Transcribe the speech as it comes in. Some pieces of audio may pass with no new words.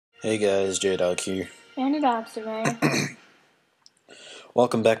Hey guys, J-Dog here. And a Dobster.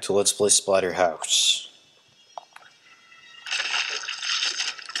 Welcome back to Let's Play Splatterhouse.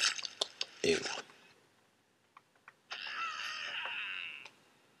 Ew.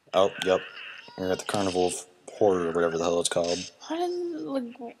 Oh, yep. We're at the Carnival of Horror, or whatever the hell it's called. Why doesn't it look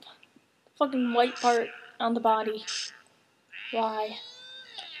fucking white part on the body? Why?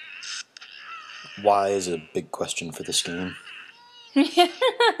 Why is a big question for this game.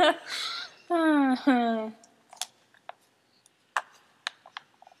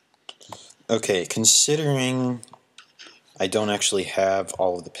 Okay, considering I don't actually have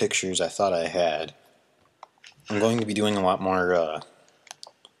all of the pictures I thought I had, I'm going to be doing a lot more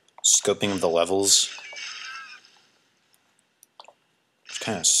scoping of the levels. Which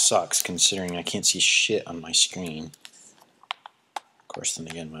kind of sucks considering I can't see shit on my screen. Of course, then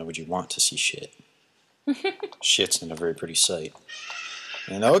again, why would you want to see shit? Shit's not a very pretty sight.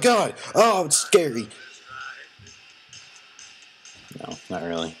 And oh god! Oh, it's scary! No, not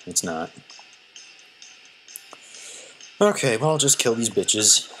really. It's not. Okay, well, I'll just kill these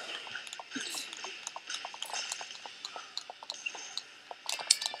bitches.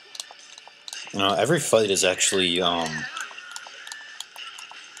 You know, every fight is actually,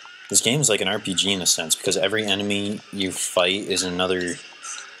 this game is like an RPG in a sense, because every enemy you fight is another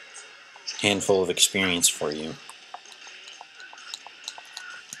handful of experience for you.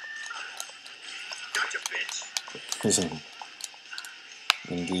 Gotcha, bitch.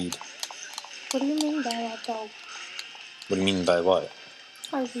 Indeed. What do you mean by that, though? What do you mean by what?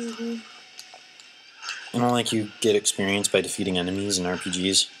 RPG. You know, like you get experience by defeating enemies in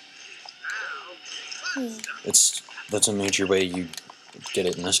RPGs? That's a major way you get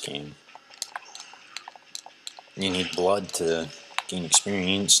it in this game. You need blood to gain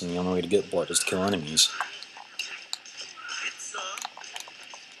experience, and the only way to get blood is to kill enemies.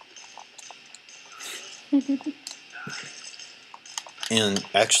 And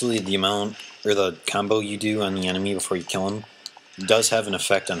actually, the amount, or the combo you do on the enemy before you kill him, does have an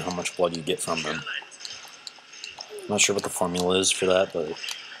effect on how much blood you get from them. I'm not sure what the formula is for that, but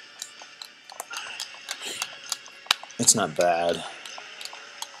it's not bad.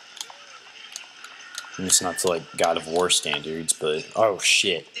 And it's not to like God of War standards, but oh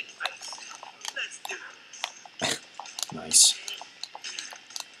shit. Nice.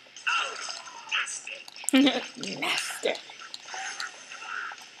 Nasty.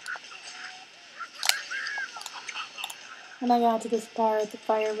 When I got to this part, the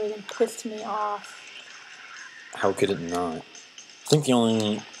fire really pissed me off. How could it not? I think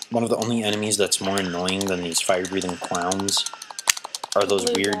one of the only enemies that's more annoying than these fire-breathing clowns are those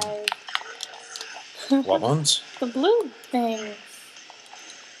weird... What ones? The blue things.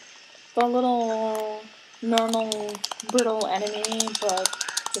 The little normal brittle enemy, but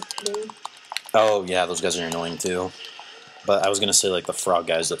it's blue. Oh yeah, those guys are annoying too. But I was gonna say like the frog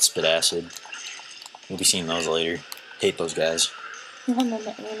guys that spit acid. We'll be seeing those later. Hate those guys. And then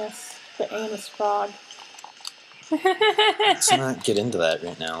the anus frog. Let's not get into that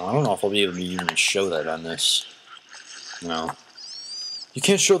right now. I don't know if I'll be able to even show that on this. No. You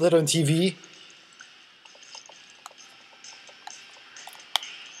can't show that on TV?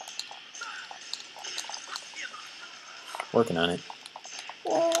 Working on it.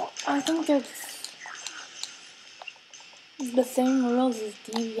 Well, I think it's the same rules as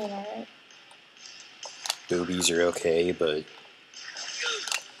DeviantArt. Boobies are okay, but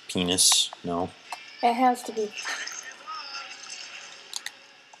penis, no. It has to be.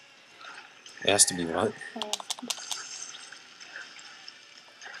 It has to be what?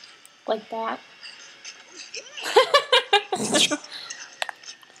 Like that.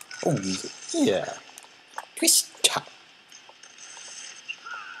 Oh, yeah. Twist.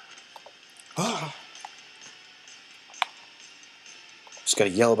 Ah. Just gotta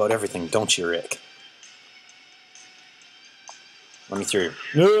yell about everything, don't you, Rick? Let me through.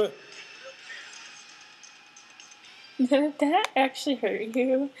 Did that actually hurt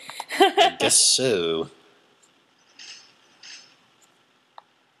you? I guess so.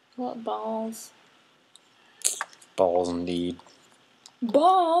 What balls? Balls indeed.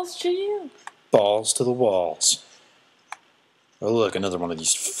 Balls to you. Balls to the walls. Oh look, another one of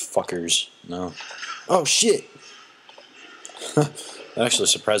these fuckers. No. Oh shit! That actually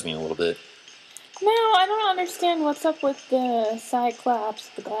surprised me a little bit. No, I don't understand what's up with the Cyclops,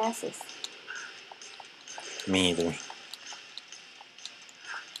 the glasses. Me either.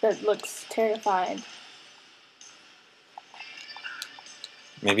 That looks terrified.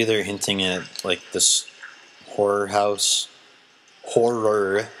 Maybe they're hinting at like this horror house,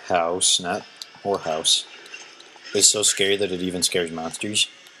 not whorehouse, is so scary that it even scares monsters.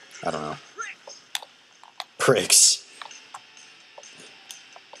 I don't know. Pricks.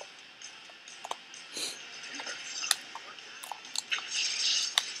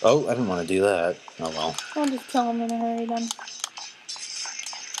 Oh, I didn't want to do that. Oh well. I'll just kill him in a hurry then.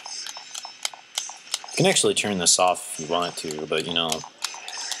 You can actually turn this off if you want to, but you know,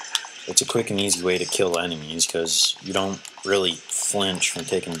 it's a quick and easy way to kill enemies because you don't really flinch from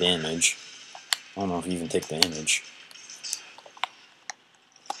taking damage. I don't know if you even take damage.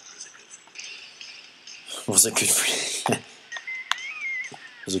 Was it good for you?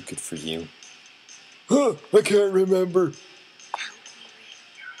 Was it good for you? Huh, I can't remember.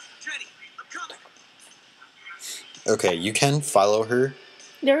 Okay, you can follow her.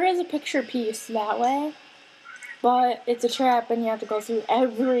 There is a picture piece that way, but it's a trap and you have to go through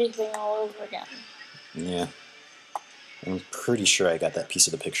everything all over again. Yeah. I'm pretty sure I got that piece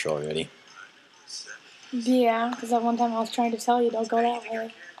of the picture already. Yeah, because that one time I was trying to tell you don't go that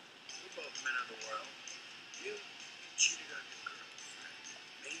way.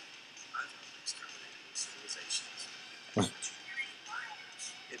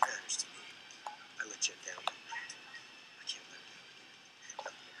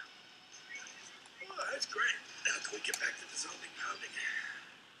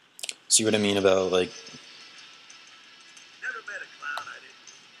 See what I mean about, like...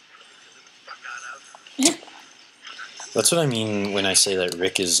 That's what I mean when I say that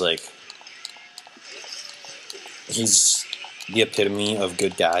Rick is, like... He's the epitome of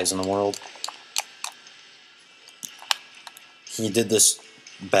good guys in the world. He did this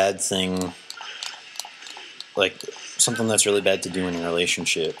bad thing, like, something that's really bad to do in a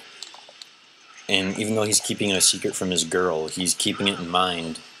relationship. And even though he's keeping a secret from his girl, he's keeping it in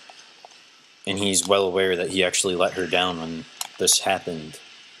mind. And he's well aware that he actually let her down when this happened.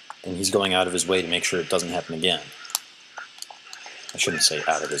 And he's going out of his way to make sure it doesn't happen again. I shouldn't say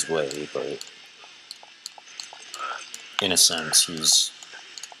out of his way, but in a sense, he's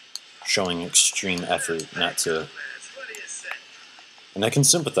showing extreme effort not to... And I can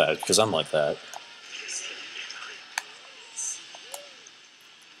sympathize, because I'm like that.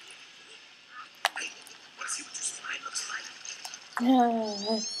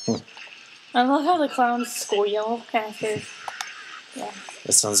 I love how the clowns squeal after. Yeah.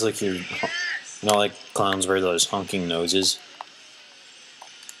 It sounds like you're... You know, like clowns wear those honking noses?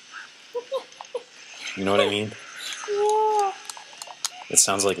 You know what I mean? Yeah. It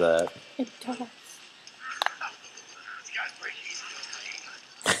sounds like that. It does.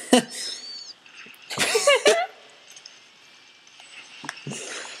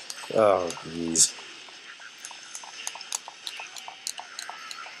 Oh, jeez.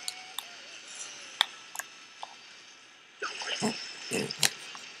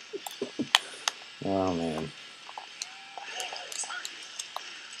 Oh, man.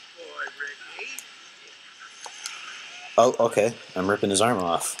 Oh, okay. I'm ripping his arm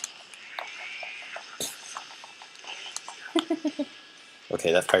off.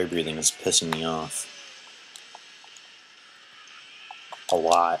 Okay, that fire breathing is pissing me off. A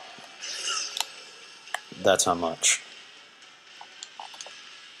lot. That's how much.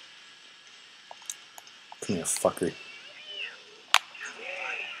 Come here, fucker.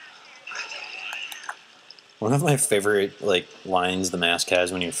 One of my favorite, like, lines the mask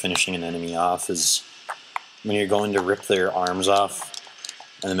has when you're finishing an enemy off is when you're going to rip their arms off,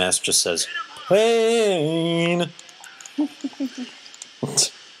 and the mask just says, "Pain!"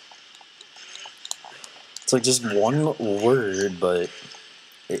 It's like just one word, but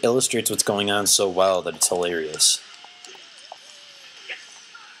it illustrates what's going on so well that it's hilarious.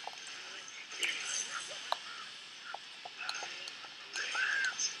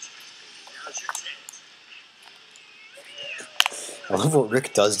 I love what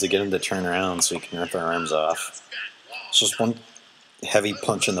Rick does to get him to turn around so he can rip their arms off. It's just one heavy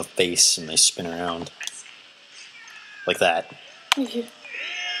punch in the face and they spin around. Like that.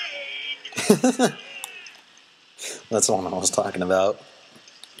 That's the one I was talking about.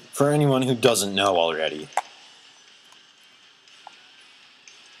 For anyone who doesn't know already.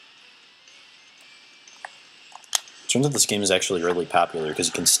 Turns out this game is actually really popular because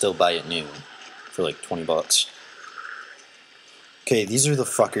you can still buy it new for like $20. Okay, these are the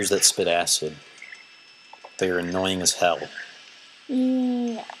fuckers that spit acid. They are annoying as hell.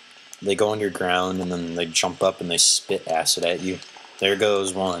 Yeah. They go underground and then they jump up and they spit acid at you. There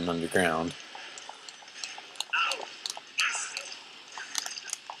goes one underground.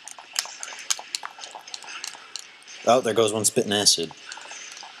 Oh, there goes one spitting acid.